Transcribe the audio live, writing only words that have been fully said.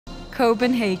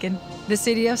Copenhagen, the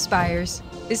city of spires,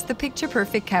 is the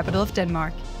picture-perfect capital of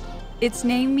Denmark. Its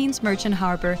name means merchant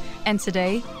harbor, and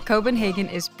today, Copenhagen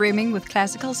is brimming with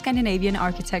classical Scandinavian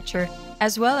architecture,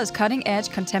 as well as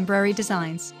cutting-edge contemporary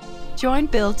designs. Join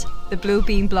Built, the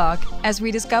Bluebeam blog, as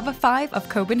we discover 5 of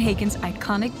Copenhagen's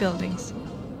iconic buildings.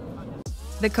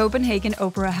 The Copenhagen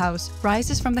Opera House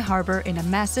rises from the harbor in a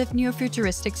massive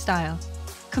neo-futuristic style.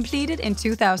 Completed in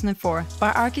 2004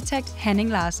 by architect Henning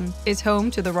Larsen, is home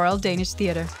to the Royal Danish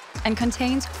Theatre and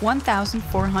contains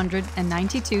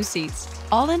 1,492 seats,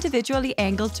 all individually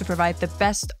angled to provide the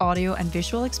best audio and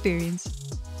visual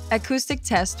experience. Acoustic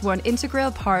tests were an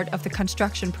integral part of the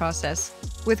construction process,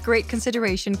 with great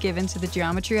consideration given to the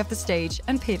geometry of the stage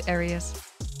and pit areas.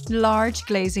 Large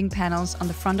glazing panels on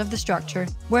the front of the structure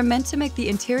were meant to make the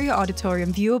interior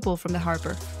auditorium viewable from the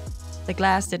harbor. The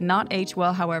glass did not age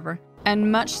well, however,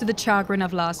 and much to the chagrin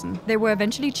of Larsen, they were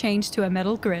eventually changed to a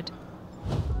metal grid.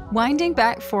 Winding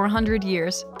back 400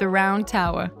 years, the Round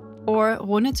Tower, or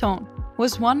Rundetårn,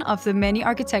 was one of the many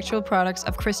architectural products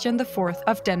of Christian IV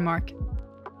of Denmark.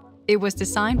 It was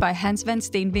designed by Hans van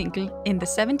Steenwinkel in the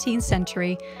 17th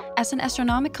century as an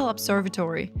astronomical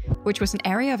observatory, which was an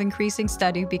area of increasing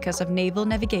study because of naval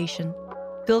navigation.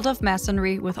 Built of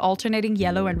masonry with alternating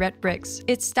yellow and red bricks,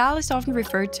 its style is often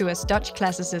referred to as Dutch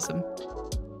classicism.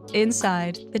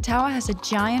 Inside, the tower has a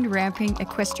giant ramping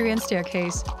equestrian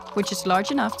staircase, which is large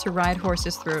enough to ride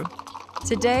horses through.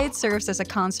 Today it serves as a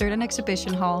concert and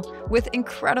exhibition hall with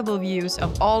incredible views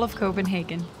of all of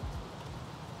Copenhagen.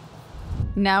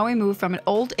 Now we move from an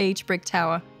old-age brick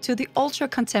tower to the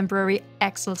ultra-contemporary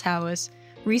Axel Towers,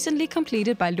 recently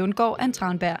completed by Lundgaard and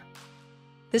Tranberg.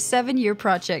 The 7-year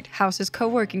project houses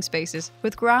co-working spaces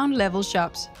with ground-level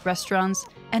shops, restaurants,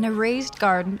 and a raised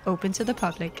garden open to the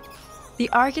public. The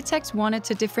architects wanted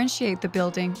to differentiate the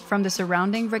building from the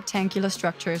surrounding rectangular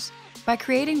structures by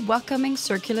creating welcoming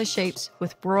circular shapes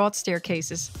with broad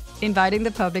staircases, inviting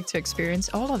the public to experience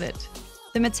all of it.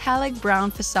 The metallic brown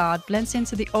facade blends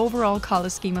into the overall color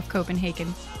scheme of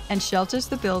Copenhagen and shelters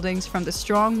the buildings from the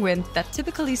strong wind that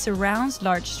typically surrounds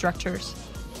large structures.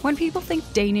 When people think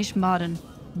Danish modern,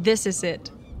 this is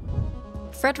it.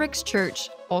 Frederik's Church,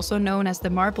 also known as the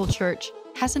Marble Church,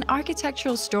 has an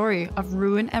architectural story of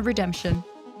ruin and redemption.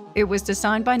 It was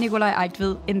designed by Nicolai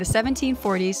Eigtved in the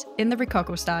 1740s in the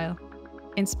Rococo style.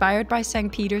 Inspired by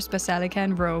St. Peter's Basilica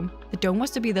in Rome, the dome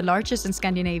was to be the largest in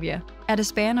Scandinavia, at a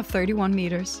span of 31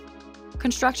 meters.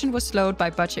 Construction was slowed by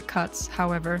budget cuts,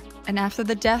 however, and after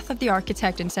the death of the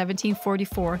architect in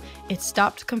 1744, it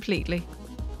stopped completely.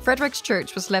 Frederik's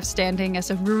Church was left standing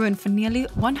as a ruin for nearly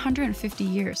 150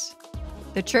 years.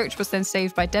 The church was then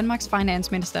saved by Denmark's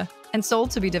finance minister and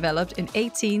sold to be developed in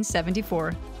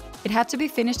 1874. It had to be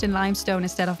finished in limestone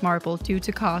instead of marble due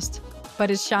to cost,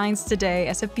 but it shines today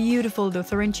as a beautiful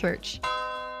Lutheran church.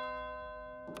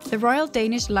 The Royal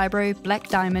Danish Library Black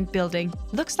Diamond building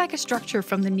looks like a structure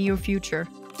from the near future.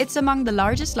 It's among the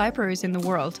largest libraries in the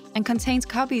world and contains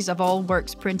copies of all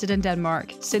works printed in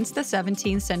Denmark since the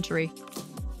 17th century.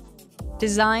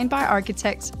 Designed by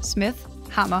architects Smith,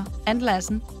 Hammer and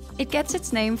Lassen, it gets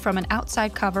its name from an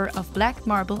outside cover of black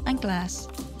marble and glass.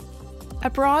 A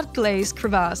broad glazed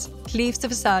crevasse cleaves the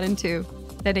facade in two,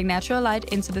 letting natural light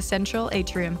into the central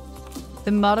atrium.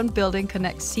 The modern building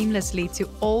connects seamlessly to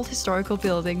old historical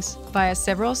buildings via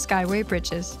several skyway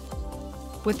bridges.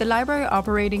 With the library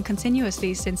operating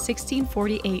continuously since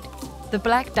 1648, the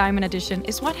Black Diamond Edition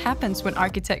is what happens when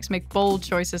architects make bold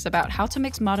choices about how to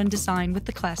mix modern design with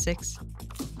the classics.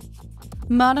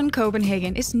 Modern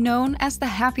Copenhagen is known as the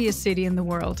happiest city in the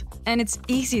world, and it's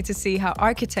easy to see how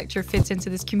architecture fits into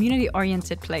this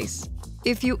community-oriented place.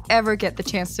 If you ever get the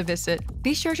chance to visit,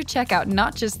 be sure to check out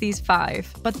not just these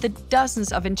 5, but the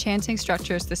dozens of enchanting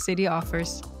structures the city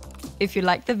offers. If you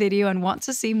liked the video and want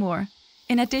to see more,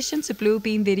 in addition to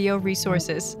Bluebeam video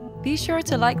resources, be sure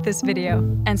to like this video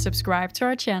and subscribe to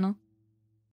our channel.